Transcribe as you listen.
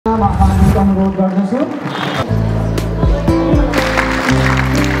म हार्दिक अनुरोध गर्दछु।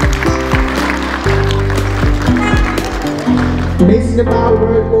 मिस नेपाल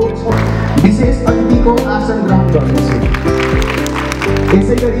वर्ल्डको विशेष अतिथिको आसन ग्रहण गर्दछु।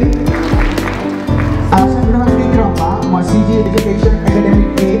 यसैगरी आसन ग्रहणकै क्रममा म सिजी एजुकेसन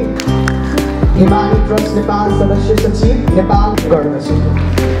एकाडेमिक एड हिमाली ट्रस्ट नेपाल सदस्य सचिव नेपाल गर्दछु।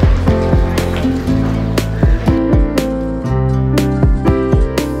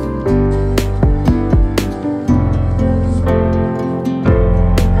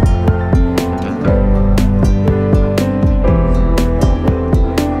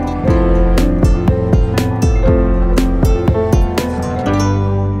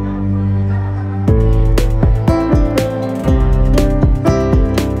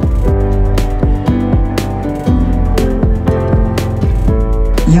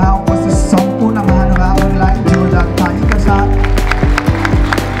 यहाँ उपस्थित सम्पूर्ण महानुभावहरूलाई जोरदार तालीका साथ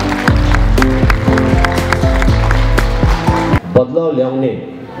बदलाव ल्याउने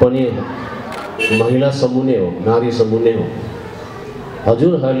पनि महिला समूह नै हो, नारी समूह नै हो।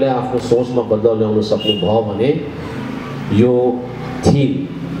 हजुरहरूले आफ्नो सोचमा बदलाव ल्याउन सक्नुभयो भने यो थिम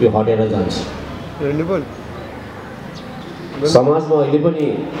यो हटेर जान्छ। समाजमा अहिले पनि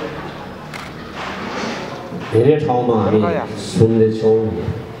धेरै ठाउँमा हामी सुन्दैछौँ,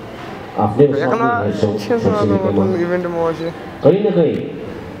 आफ्नै हेर्छौँ, कहीँ न कहीँ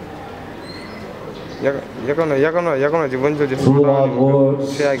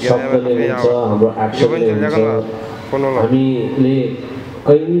हाम्रो एक्सनले हुन्छ, हामीले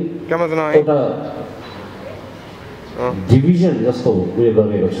कहीँ एउटा डिभिजन जस्तो उयो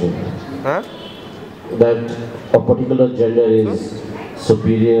गरेको छौँ, that a particular gender is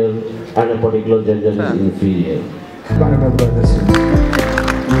superior and a particular gender is inferior.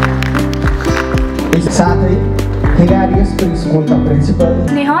 साथै हिलारियस स्कुलका प्रिन्सिपल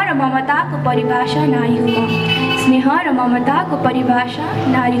स्नेह र ममताको परिभाषा नारी हुँ म। स्नेह र ममताको परिभाषा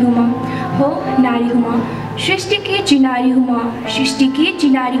नारी हुँ म, हो नारी हुँ म। सृष्टि की चिनारी हुँ म, सृष्टि की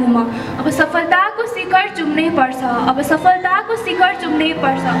चिनारी हुँ म। अब सफलताको शिखर चुम्नै पर्छ, अब सफलताको शिखर चुम्नै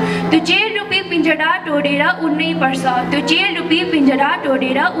पर्छ। त्यो जेल रूपी पिञ्जरा तोडेर उड्नै पर्छ, त्यो जेल रूपी पिञ्जरा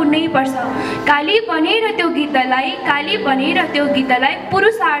तोडेर उड्नै पर्छ। काली बनेर त्यो गीतलाई, काली बनेर त्यो गीतलाई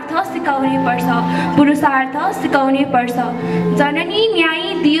पुरुषार्थ सिकाउनै पर्छ, पुरुषार्थ सिकाउनै पर्छ। जननी न्याय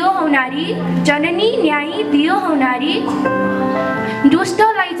दियो हौ नारी, जननी न्याय दियो हौ नारी।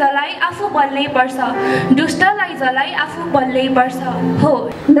 दुष्टलाई जलाई आफू बल्नै पर्छ, दुष्टलाई जलाई आफू बल्नै पर्छ, हो।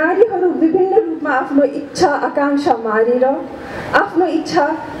 नारीहरू विभिन्न रूपमा आफ्नो इच्छा आकांक्षा मारेर, आफ्नो इच्छा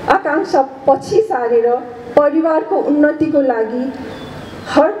आकांक्षा पछि सारेर परिवारको उन्नतिको लागि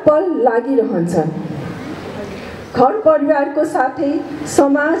हर पल लागिरहन्छन्। घर परिवारको साथै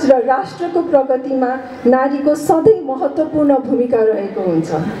समाज र राष्ट्रको प्रगतिमा नारीको सधैँ महत्त्वपूर्ण भूमिका रहेको हुन्छ।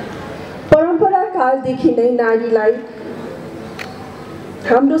 परम्परा कालदेखि नै नारीलाई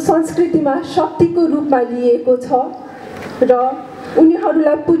हाम्रो संस्कृतिमा शक्तिको रूपमा लिएको छ र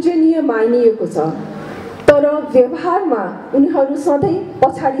उनीहरूलाई पूजनीय मानिएको छ, तर व्यवहारमा उनीहरू सधैँ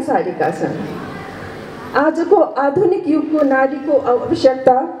पछाडि सारेका छन्। आजको आधुनिक युगको नारीको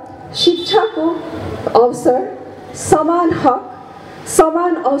आवश्यकता शिक्षाको अवसर, समान हक,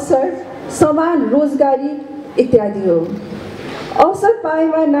 समान अवसर, समान रोजगारी इत्यादि हो। अवसर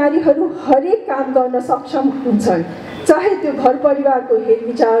पाएमा नारीहरू हरेक काम गर्न सक्षम हुन्छन्, चाहे त्यो घर परिवारको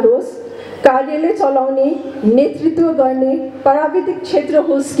हेरविचार होस्, कार्यालय चलाउने, नेतृत्व गर्ने, प्राविधिक क्षेत्र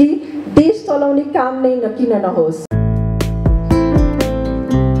होस् कि देश चलाउने काम नै किन नहोस्।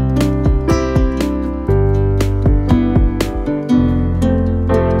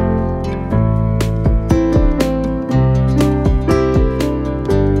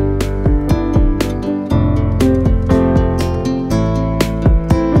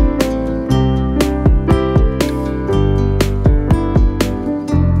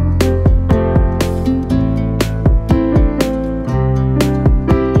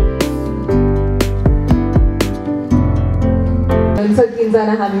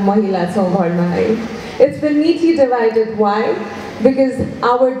 It's been neatly divided. Why? Because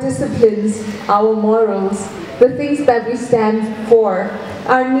our disciplines, our morals, the things that we stand for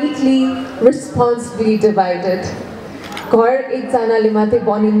are neatly, responsibly divided.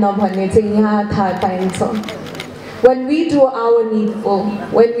 When we do our needful,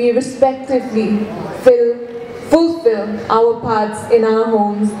 when we respectively fulfill our parts in our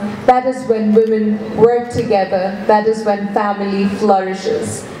homes, that is when women work together, that is when family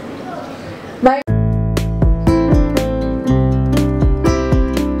flourishes.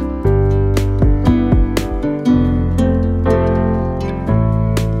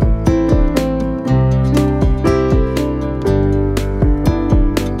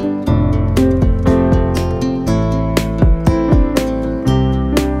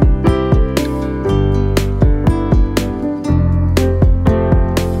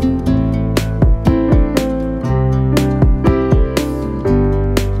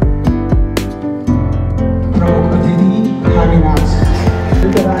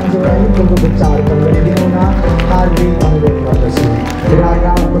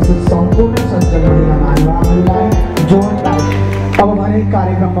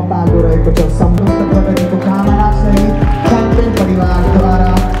 कार्यक्रममा पाल्गो रहेको छ। समृद्ध प्रगतिको कामना सहित champion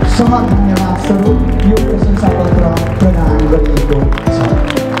परिवारद्वारा सहर धन्यवाद स्वरूप यो प्रशंसा पत्र प्रदान गरिएको छ।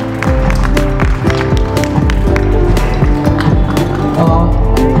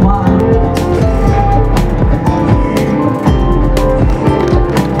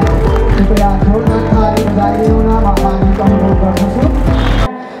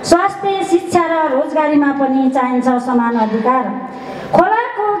 स्वास्थ्य, शिक्षा र रोजगारीमा पनि चाहिन्छ समान अधिकार।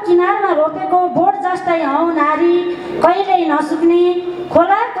 खोलाको किनारमा रोपेको बोट जस्तै हौ नारी कहिल्यै नसुक्ने।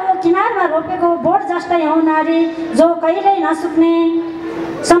 खोलाको किनारमा रोपेको बोट जस्तै हौ नारी जो कहिल्यै नसुक्ने।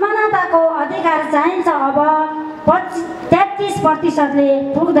 समानताको अधिकार चाहिन्छ अब 33%ले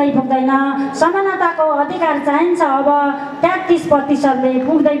पुग्दैन। समानताको अधिकार चाहिन्छ अब 33%ले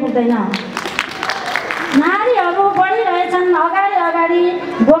पुग्दैन। नारीहरू बढिरहेछन् अगाडि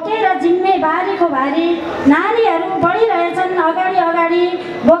बोकेर जिम्मेवारीको भारी। नारीहरू बढिरहेछन् अगाडि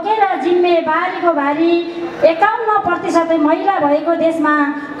बोकेर जिम्मेवारीको भारी। 51% महिला भएको देशमा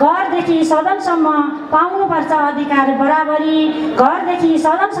घरदेखि सदनसम्म पाउनुपर्छ अधिकार बराबरी। घरदेखि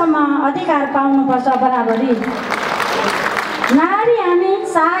सदनसम्म अधिकार पाउनुपर्छ बराबरी। नारी हामी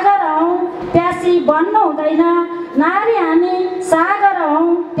सागर हौँ प्यासी बन्नु हुँदैन। नारी हामी सागर हौँ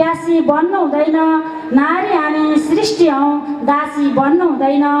प्यासी बन्नु हुँदैन। नारी हामी सृष्टि हौँ दासी बन्नु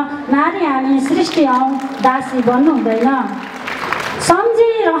हुँदैन। नारी हामी सृष्टि हौँ दासी बन्नु हुँदैन।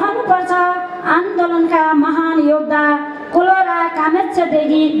 सम्झिरहनुपर्छ आन्दोलनका महान योद्धा कोलोरा कामेच्छा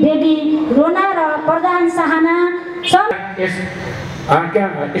देवी रोना र प्रधान साहना।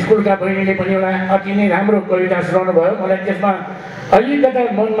 स्कुलका बहिनीले पनि एउटा अति नै राम्रो कविता सुनाउनु भयो। मलाई त्यसमा अलिकता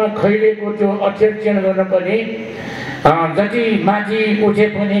मनमा खैलेको त्यो अक्षर चेन्ज गर्नुपर्ने। जति माथि उठे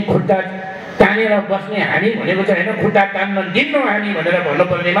पनि खुट्टा तानेर बस्ने हामी भनेको चाहिँ होइन, खुट्टा तान्न दिन्नु हामी भनेर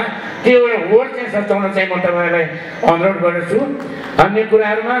भन्नुपर्नेमा त्यो एउटा वर्ड चाहिँ सच्याउन चाहिँ म तपाईँलाई अनुरोध गर्दछु। अन्य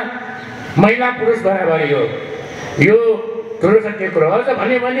कुराहरूमा महिला पुरुष बराबरी हो, यो ठुलो सत्य कुरो हो। अझ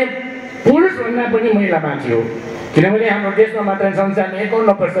भन्यो भने पुरुषभन्दा पनि महिला माथि हो, किनभने हाम्रो देशमा मात्र संसारमा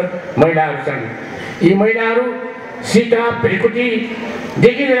 51% महिलाहरू छन्। यी महिलाहरू सीता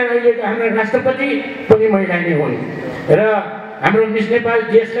भ्रिकुटीदेखि लिएर अहिलेको हाम्रो राष्ट्रपति पनि महिला नै हुन् र हाम्रो मिस नेपाल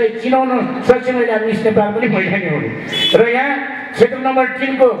देशलाई चिनाउन सक्ने महिला मिस नेपाल पनि महिला नै हुन्। र यहाँ क्षेत्र नम्बर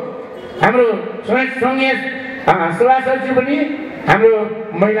 3 को हाम्रो सङ्घीय सभासदज्यू पनि हाम्रो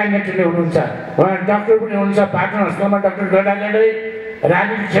महिला नेतृत्व हुनुहुन्छ। उहाँ डाक्टर पनि हुनुहुन्छ। पाटन हस्पिटलमा डाक्टर गर्दै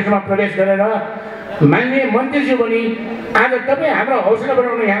राजनीतिक क्षेत्रमा प्रवेश गरेर माननीय मन्त्रीज्यू पनि आज तपाईँ हाम्रो हौसला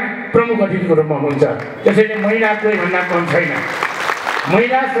बढाउन यहाँ प्रमुख अतिथिको रूपमा हुनुहुन्छ। त्यसैले महिला कोही भन्दा कम छैन,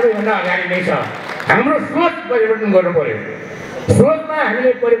 महिला सबैभन्दा अगाडि नै छ। हाम्रो सोच परिवर्तन गर्नु पर्यो। सोचमा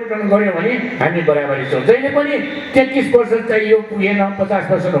हामीले परिवर्तन गऱ्यौँ भने हामी बराबरी छौँ। जहिले पनि 33% चाहिँ यो पुगेन,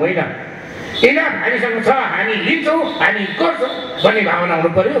 50% होइन। इनाम हामीसँग छ, हामी लिन्छौँ, हामी गर्छौँ भन्ने भावना हुनु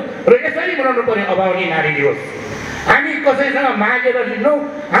पर्यो। र यसरी बनाउनु पर्यो अभावनी नारी दिवस। हामी कसैसँग मागेर लिन्छौँ,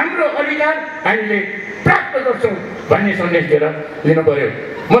 हाम्रो अधिकार हामीले प्राप्त गर्छौँ भन्ने सन्देश दिएर लिनु पर्यो।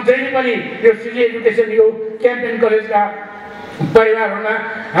 म जहिले पनि यो सिजी एजुकेसन यो क्याम्पेन कलेजका परिवारहरूमा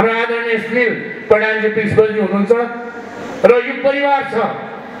हाम्रो आदरणीय सुनिल प्रधानजी प्रिन्सिपलजी हुनुहुन्छ र यो परिवार छ,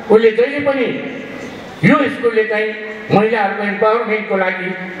 उसले जहिले पनि यो स्कुलले चाहिँ महिलाहरूको इम्पावरमेन्टको लागि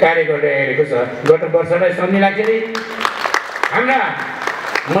कार्य गरिरहेको छ। गत वर्षलाई सम्झिँदाखेरि हाम्रा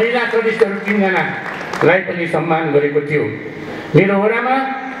महिला सदस्यहरू 3 जनालाई पनि सम्मान गरेको थियो। मेरो वडामा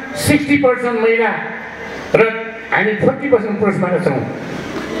 60% महिला र हामी 40% पुरुष मात्र छौँ।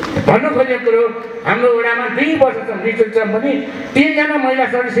 भन्नु खोजेको कुरो हाम्रो वडामा 2 वर्षसम्म निचोल्छ भने 3 जना महिला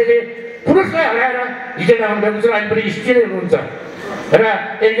सदस्यले पुरुषलाई हराएर जितेर आउनुभएको छ। अहिले पनि स्थिरै हुनुहुन्छ र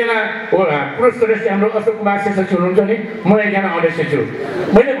 1 जना पुरुष सदस्य हाम्रो अशोक कुमार सदस्य हुनुहुन्छ भने म 1 जना अध्यक्ष छु।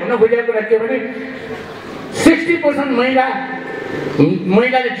 मैले भन्नु खोजेको कुरा के भने 60%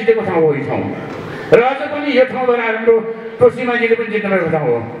 महिलाले जितेको ठाउँ हो यो ठाउँ र अझ पनि यो ठाउँबाट हाम्रो टोसीमाजीले पनि जित्नुभएको ठाउँ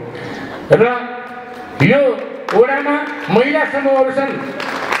हो र यो वडामा महिला समूहहरू छन्,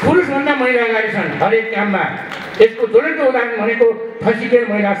 पुरुषभन्दा महिला अगाडि छन् हरेक काममा। यसको ज्वलन्त उदाहरण भनेको फसिकेर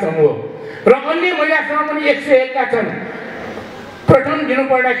महिला समूह र अन्य महिला समूह पनि 101 का छन्। प्रथम दिनु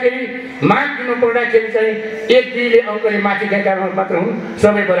पर्दाखेरि माग दिनु पर्दाखेरि चाहिँ 1-2ले अङ्कले माथि गएका मात्र हुन्,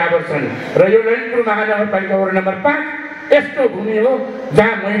 सबै बराबर छन्। र यो ललितपुर महानगरपालिका वडा नम्बर 5 यस्तो भूमि हो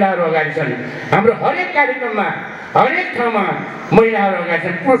जहाँ महिलाहरू अगाडि छन्। हाम्रो हरेक कार्यक्रममा हरेक ठाउँमा महिलाहरू अगाडि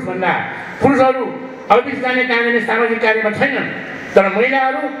छन्। पुरुषहरू अफिस जाने काम गर्ने सामाजिक कार्यमा छैनन्, तर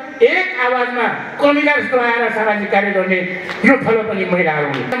महिलाहरू एक आवाजमा कमिला जस्तो आएर सामाजिक कार्य गर्ने यो थलो पनि महिलाहरू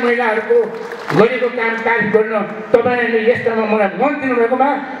हुन्। महिलाहरूको गरेको काम तारिफ गर्न तपाईँहरूले यस्तामा मलाई मन दिनुभएकोमा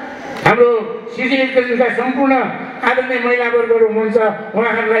हाम्रो सिजी एजुकेसनका सम्पूर्ण आदरणीय महिला वर्गहरू हुनुहुन्छ,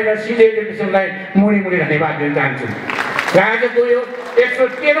 उहाँहरूलाई र सिजी एजुकेसनलाई मुडी धन्यवाद दिन चाहन्छु। आजको यो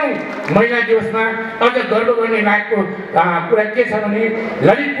 113औं महिला दिवसमा अझ गर्व गर्ने लायकको कुरा के छ भने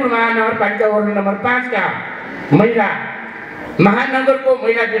ललितपुर महानगरपालिका वार्ड नम्बर 5 का महिला महानगरको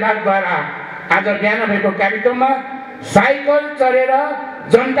महिला विभागद्वारा आज बिहान भएको कार्यक्रममा साइकल चढेर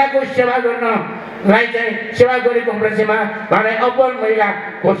जनताको सेवा गर्नलाई चाहिँ सेवा गरेको उपलक्ष्यमा उहाँलाई अब्बल महिला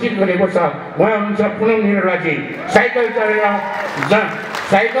घोषित गरेको छ। उहाँ हुनुहुन्छ पुनम निरलाजी। साइकल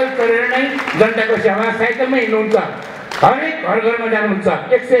चढेर नै जनताको सेवा, साइकलमै हिँड्नुहुन्छ, हरेक घर घरमा जानुहुन्छ,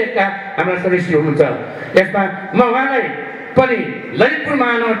 101 का हाम्रा सदस्य हुनुहुन्छ। यसमा म उहाँलाई पनि ललितपुर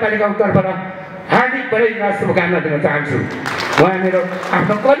महानगरपालिकाको तर्फबाट हार्दिक बधाई र शुभकामना दिन चाहन्छु। उहाँ मेरो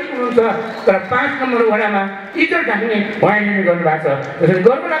आफ्नो कलिग हुनुहुन्छ, तर 5 नम्बर वडामा इज्जत राख्ने उहाँले गर्नुभएको छ। त्यसैले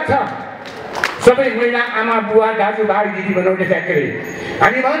गर्व लाग्छ सबै महिला आमा बुवा दाजुभाइ दिदी बनाउँदाखेरि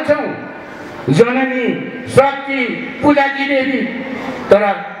हामी भन्छौँ जननी शक्ति पूजाकी देवी, तर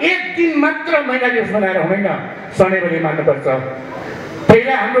एक दिन मात्र महिला दिवस मनाएर हुँदैन, सधैँभरि मान्नुपर्छ।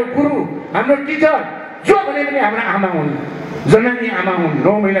 पहिला हाम्रो गुरु हाम्रो टिचर जो भने पनि हाम्रो आमा हुन्, जननी आमा हुन्।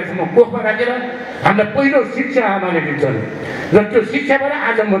 9 महिनासम्म कोखमा राखेर हामीलाई पहिलो शिक्षा आमाले दिन्छन् र त्यो शिक्षाबाट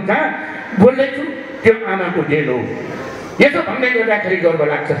आज म जहाँ बोल्दैछु त्यो आमाको देन हो। यसो भन्दै गर्दाखेरि गर्व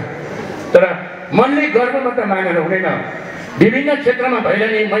लाग्छ, तर मनले गर्व मात्र मानेर हुँदैन। विभिन्न क्षेत्रमा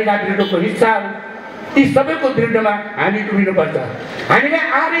भइरहने महिला विरुद्धको हिंसाहरू यी सबैको विरुद्धमा हामी उभिनुपर्छ। हामीलाई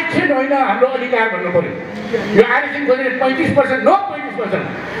आरक्षण होइन हाम्रो अधिकार भन्नु पर्यो। यो आरक्षण खोजेर 35% नो 35%,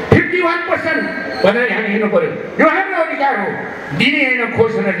 51% भनेर हामी हिँड्नु पर्यो। यो हाम्रो अधिकार हो, दिने होइन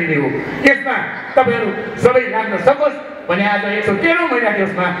खोजेर दिने हो। यसमा तपाईँहरू सबै लाग्न सकोस् भने आज 113औं महिला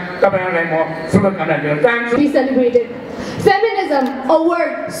दिवसमा तपाईँहरूलाई म शुभकामना दिन चाहन्छु। Feminism, a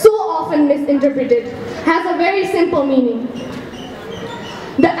word so often misinterpreted, has a very simple meaning: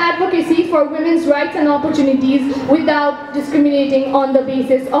 the advocacy for women's rights and opportunities without discriminating on the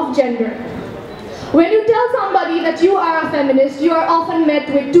basis of gender. When you tell somebody that you are a feminist, you are often met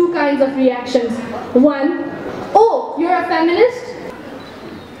with two kinds of reactions. One, oh, you're a feminist?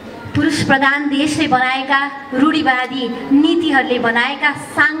 पुरुष प्रधान देशले बनाएका रूढिवादी नीतिहरूले बनाएका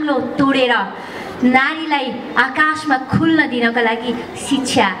साङ्लो तोडेर नारीलाई आकाशमा खुल्न दिनका लागि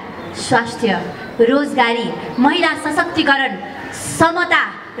शिक्षा, स्वास्थ्य, रोजगारी, महिला सशक्तिकरण, समता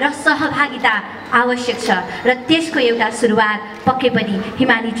र सहभागिता आवश्यक छ र त्यसको एउटा सुरुवात पक्कै पनि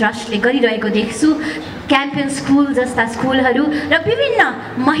हिमानी ट्रस्टले गरिरहेको देख्छु। क्याम्पेन स्कुल जस्ता स्कुलहरू र विभिन्न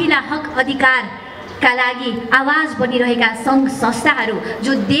महिला हक अधिकार का लागि आवाज बनिरहेका सङ्घ संस्थाहरू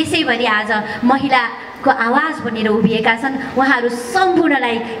जो देशैभरि आज महिलाको आवाज बनेर उभिएका छन्, उहाँहरू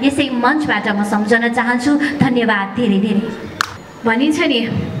सम्पूर्णलाई यसै मञ्चबाट म सम्झन चाहन्छु। धन्यवाद धेरै धेरै। भनिन्छ नि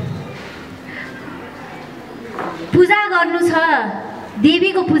पूजा गर्नु छ,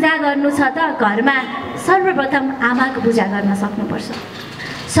 देवीको पूजा गर्नु छ त घरमा सर्वप्रथम आमाको पूजा गर्न सक्नुपर्छ,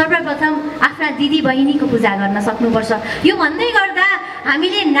 सर्वप्रथम आफ्ना दिदी बहिनीको पूजा गर्न सक्नुपर्छ। यो भन्दै गर्दा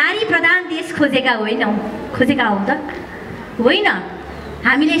हामीले नारी प्रधान देश खोजेका होइनौँ, खोजेका हौँ त होइन,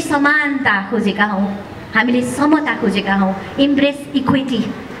 हामीले समानता खोजेका हौँ, हामीले समता खोजेका हौँ। इम्ब्रेस इक्विटी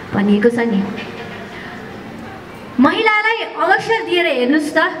भनिएको छ नि। महिलालाई अवसर दिएर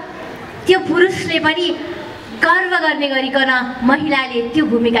हेर्नुहोस् त, त्यो पुरुषले पनि गर्व गर्ने गरिकन महिलाले त्यो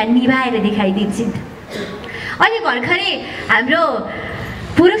भूमिका निभाएर देखाइदिन्छन्। अहिले भर्खरै हाम्रो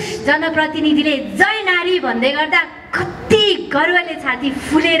पुरुष जनप्रतिनिधिले जय नारी भन्दै गर्दा कति गर्वले छाती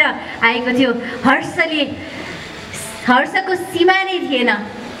फुलेर आएको थियो, हर्षको सीमा नै थिएन।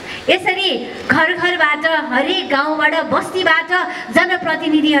 यसरी घर घरबाट, हरेक गाउँबाट, बस्तीबाट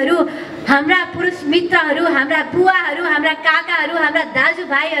जनप्रतिनिधिहरू, हाम्रा पुरुष मित्रहरू, हाम्रा बुवाहरू, हाम्रा काकाहरू, हाम्रा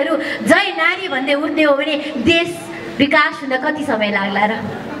दाजुभाइहरू जय नारी भन्दै उठ्ने हो भने देश विकास हुन कति समय लाग्ला र।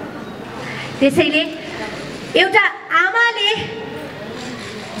 त्यसैले एउटा आमाले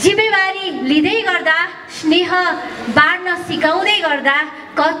जिम्मेवारी लिँदै गर्दा, स्नेह बाँड्न सिकाउँदै गर्दा,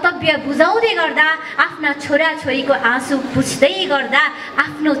 कर्तव्य बुझाउँदै गर्दा, आफ्ना छोराछोरीको आँसु पुछ्दै गर्दा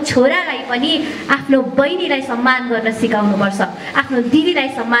आफ्नो छोरालाई पनि आफ्नो बहिनीलाई सम्मान गर्न सिकाउनुपर्छ, आफ्नो दिदीलाई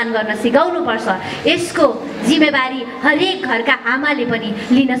सम्मान गर्न सिकाउनुपर्छ। यसको जिम्मेवारी हरेक घरका आमाले पनि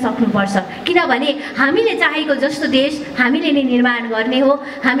लिन सक्नुपर्छ, किनभने हामीले चाहेको जस्तो देश हामीले नै निर्माण गर्ने हो।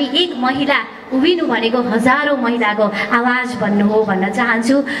 हामी एक महिला उभिनु भनेको हजारौँ महिलाको आवाज बन्नु हो भन्न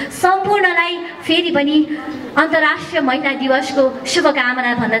चाहन्छु। सम्पूर्णलाई फेरि पनि अन्तर्राष्ट्रिय महिला दिवसको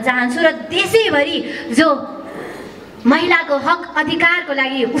शुभकामना भन्न चाहन्छु र देशैभरि जो महिलाको हक अधिकारको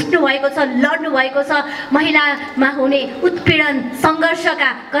लागि उठ्नु भएको छ, लड्नु भएको छ, महिलामा हुने उत्पीडन सङ्घर्षका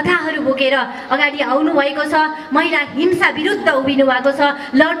कथाहरू बोकेर अगाडि आउनु भएको छ, महिला हिंसा विरुद्ध उभिनु भएको छ,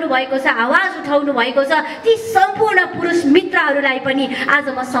 लड्नु भएको छ, आवाज उठाउनु भएको छ, ती सम्पूर्ण पुरुष मित्रहरूलाई पनि आज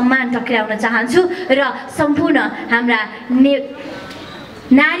म सम्मान टक्राउन चाहन्छु र सम्पूर्ण हाम्रा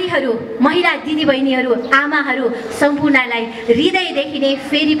नारीहरू, महिला दिदीबहिनीहरू, आमाहरू सम्पूर्णलाई हृदयदेखि नै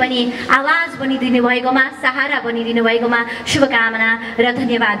फेरि पनि आवाज बनिदिनु भएकोमा, सहारा बनिदिनु भएकोमा शुभकामना र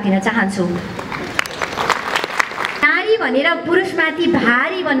धन्यवाद दिन चाहन्छु। नारी भनेर पुरुषमाथि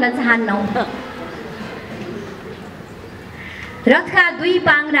भारी बन्न चाहन्नौँ। रथका 2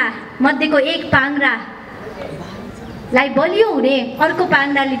 पाङ्ग्रा मध्येको 1 पाङ्ग्रालाई बलियो हुने अर्को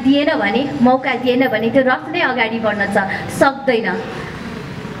पाङ्ग्राले दिएन भने, मौका दिएन भने त्यो रथ नै अगाडि बढ्न सक्दैन।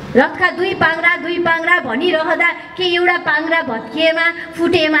 रथका 2 पाङ्ग्रा भनिरहँदा के एउटा पाङ्ग्रा भत्किएमा,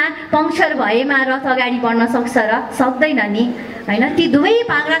 फुटेमा, पङ्क्चर भएमा रथ अगाडि बढ्न सक्छ र? सक्दैन नि, हैन? ती 2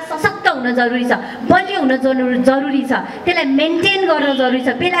 पाङ्ग्रा सशक्त हुन जरुरी छ, बलियो हुन जरुरी छ, त्यसलाई मेन्टेन गर्न जरुरी छ,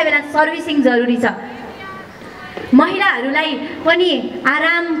 बेला बेला सर्भिसिङ जरुरी छ। महिलाहरूलाई पनि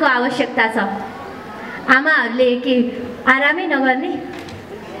आरामको आवश्यकता छ। आमाहरूले के आरामै नगर्ने,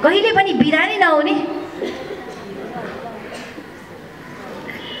 कहिले पनि बिरामी नहुने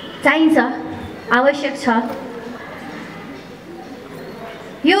चाहिन्छ, आवश्यक छ।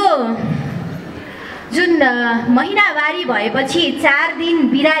 यो जुन महिनावारी भएपछि 4 दिन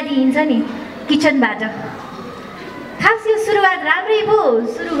बिदा दिइन्छ नि किचनबाट, खास यो सुरुवात राम्रै पो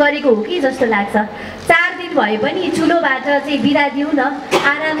सुरु गरेको हो कि जस्तो लाग्छ। 4 दिन भए पनि चुलोबाट चाहिँ बिदा दिउँ न,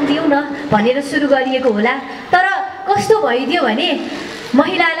 आराम दिउँ न भनेर सुरु गरिएको होला। तर कस्तो भइदियो भने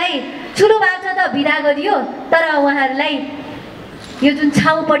महिलालाई चुलोबाट त बिदा गरियो, तर उहाँहरूलाई यो जुन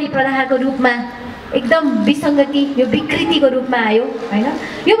छाउपडी प्रथाको रूपमा एकदम विसङ्गति, यो विकृतिको रूपमा आयो, हैन?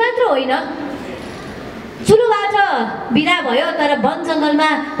 यो मात्र होइन, चुलोबाट बिदा भयो तर वन जङ्गलमा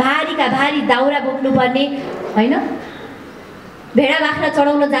भारीका भारी दाउरा बोक्नुपर्ने, हैन? भेडा बाख्रा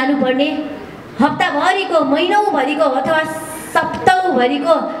चढाउन जानुपर्ने, हप्ताभरिको, महिनौभरिको अथवा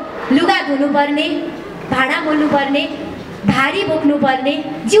सप्ताहभरिको लुगा धुनुपर्ने, भाँडा मोल्नुपर्ने, भारी बोक्नुपर्ने,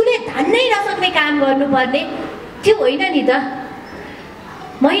 जिउले धान्नै नसक्ने काम गर्नुपर्ने, त्यो होइन नि त।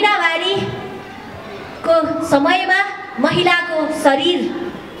 महिनावारीको समयमा महिलाको शरीरको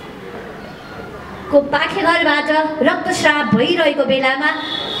पाठेघरबाट रक्तस्राव भइरहेको बेलामा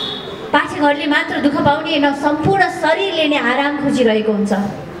पाठेघरले मात्र दुःख पाउने न, सम्पूर्ण शरीरले नै आराम खोजिरहेको हुन्छ,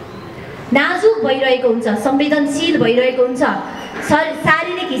 नाजुक भइरहेको हुन्छ, संवेदनशील भइरहेको हुन्छ।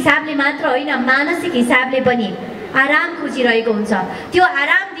 शारीरिक हिसाबले मात्र होइन, मानसिक हिसाबले पनि आराम खोजिरहेको हुन्छ। त्यो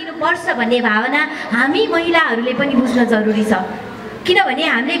आराम दिनुपर्छ भन्ने भावना हामी महिलाहरूले पनि बुझ्न जरुरी छ। किनभने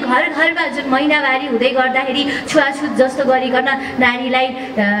हामीले घर घरमा जुन महिनावारी हुँदै गर्दाखेरि छुवाछुत जस्तो गरिकन नारीलाई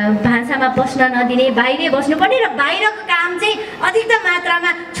भान्सामा पस्न नदिने, बाहिरै बस्नुपर्ने र बाहिरको काम चाहिँ अधिकतम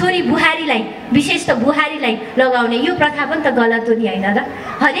मात्रामा छोरी बुहारीलाई, विशेष त बुहारीलाई लगाउने, यो प्रथा पनि त गलत हो नि, होइन र?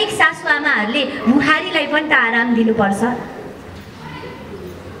 हरेक सासुआमाहरूले बुहारीलाई पनि त आराम दिनुपर्छ,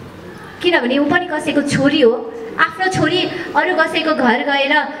 किनभने ऊ पनि कसैको छोरी हो। आफ्नो छोरी अरू कसैको घर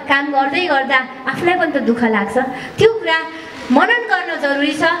गएर काम गर्दै गर्दा आफूलाई पनि त दुःख लाग्छ। त्यो कुरा मनन गर्न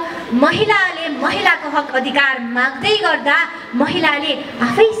जरुरी छ। महिलाले महिलाको हक अधिकार माग्दै गर्दा महिलाले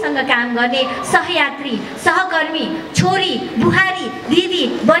आफैसँग काम गर्ने सहयात्री, सहकर्मी, छोरी, बुहारी, दिदी,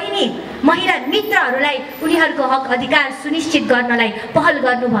 बहिनी, महिला मित्रहरूलाई उनीहरूको हक अधिकार सुनिश्चित गर्नलाई पहल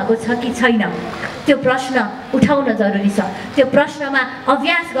गर्नुभएको छ कि छैन, त्यो प्रश्न उठाउन जरुरी छ। त्यो प्रश्नमा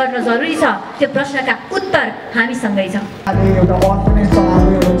अभ्यास गर्न जरुरी छ। त्यो प्रश्नका उत्तर हामीसँगै छ। एउटा अर्फनेज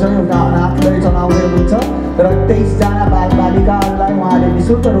चलाउँदै हुनुहुन्छ, एउटा अनाथालय चलाउँदै हुनुहुन्छ र 23 जना बालबालिकाहरूलाई उहाँले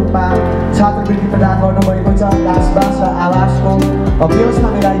निःशुल्क रूपमा छात्रवृत्ति प्रदान गर्नुभएको छ। घाँसबास र आवासको व्यवस्था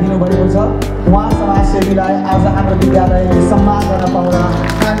मिलाइदिनु भएको छ। उहाँ समाजसेवीलाई आज हाम्रो विद्यालयले सम्मान गर्न पाउँदा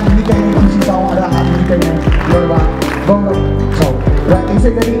हामी निकै नै खुसी छौँ र हामी निकै नै गौरव छौँ। र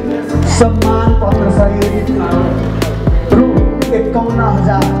यसै गरी सम्मान पत्रसहित रु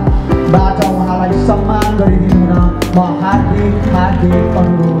 51,000बाट उहाँलाई सम्मान गरिदिनु हुन म हार्दिक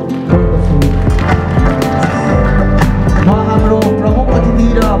अनुरोध गर्दछु। म हाम्रो प्रमुख अतिथि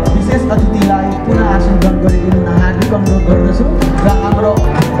र विशेष अतिथिलाई पुनः आसन ग्रहण गरिदिनु हुन हार्दिक अनुरोध गर्दछु र हाम्रो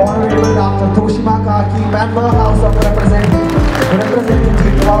Honorable Dr. Toshima Kaki, Member House of Representatives,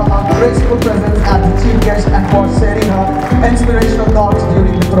 for her graceful presence as the chief guest and for sharing her inspirational thoughts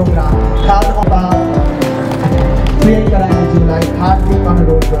during the program. Held about Priyanka Rani-jiलाई हार्दिक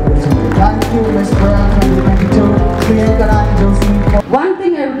अनुरोध गर्दछु। Thank you, Ms. 2022, Priyanka Rani-ji. One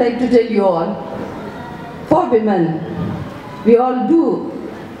thing I would like to tell you all, for women, we all do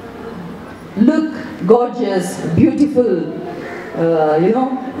look gorgeous, beautiful,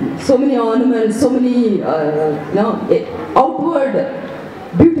 so many ornaments, so many, outward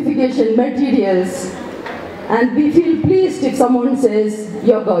beautification materials, and we feel pleased if someone says,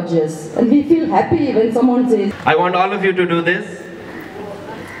 you're gorgeous, and we feel happy when someone says. I want all of you to do this.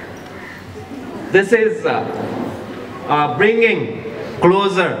 This is bringing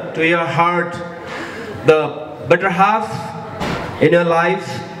closer to your heart the better half in your life,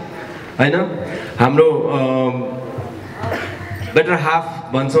 हैन हाम्रो better half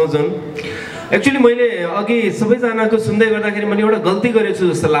भन्छौँ जुन actually मैले अघि सबैजनाको सुन्दै गर्दाखेरि मैले एउटा गल्ती गरेछु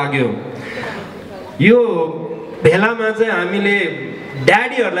जस्तो लाग्यो। यो भेलामा चाहिँ हामीले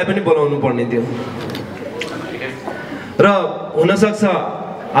ड्याडीहरूलाई पनि बोलाउनु पर्ने थियो र हुनसक्छ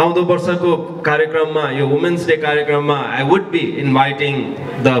आउँदो वर्षको कार्यक्रममा यो वुमेन्स डे कार्यक्रममा I would be inviting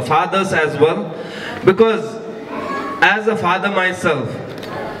the father's age well because as a father myself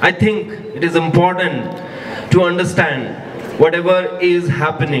I think it is important to understand whatever is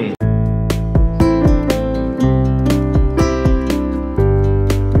happening.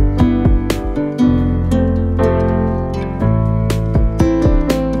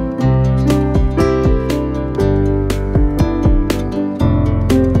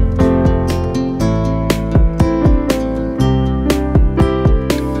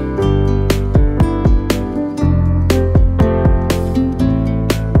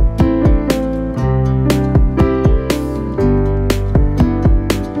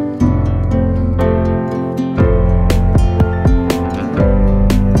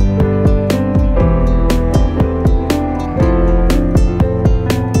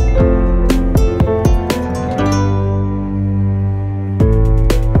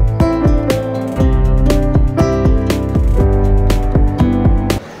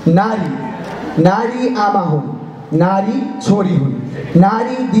 नारी आमा हुन्, नारी छोरी हुन्,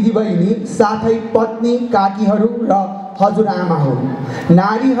 नारी दिदीबहिनी साथै पत्नी काकीहरू र हजुरआमा हुन्।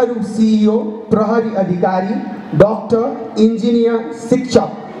 नारीहरू CEO, प्रहरी अधिकारी, डाक्टर, इन्जिनियर, शिक्षक,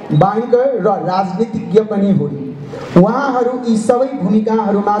 बैंकर र राजनीतिज्ञ पनि हुन्। उहाँहरू यी सबै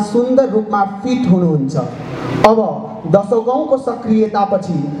भूमिकाहरूमा सुन्दर रूपमा फिट हुनुहुन्छ। अब दशकौंको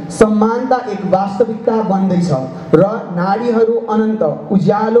सक्रियतापछि समानता एक वास्तविकता बन्दैछ र नारीहरू अनन्त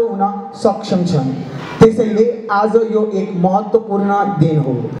उज्यालो हुन सक्षम छन्। त्यसैले आज यो एक महत्त्वपूर्ण दिन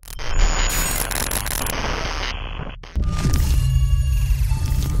हो।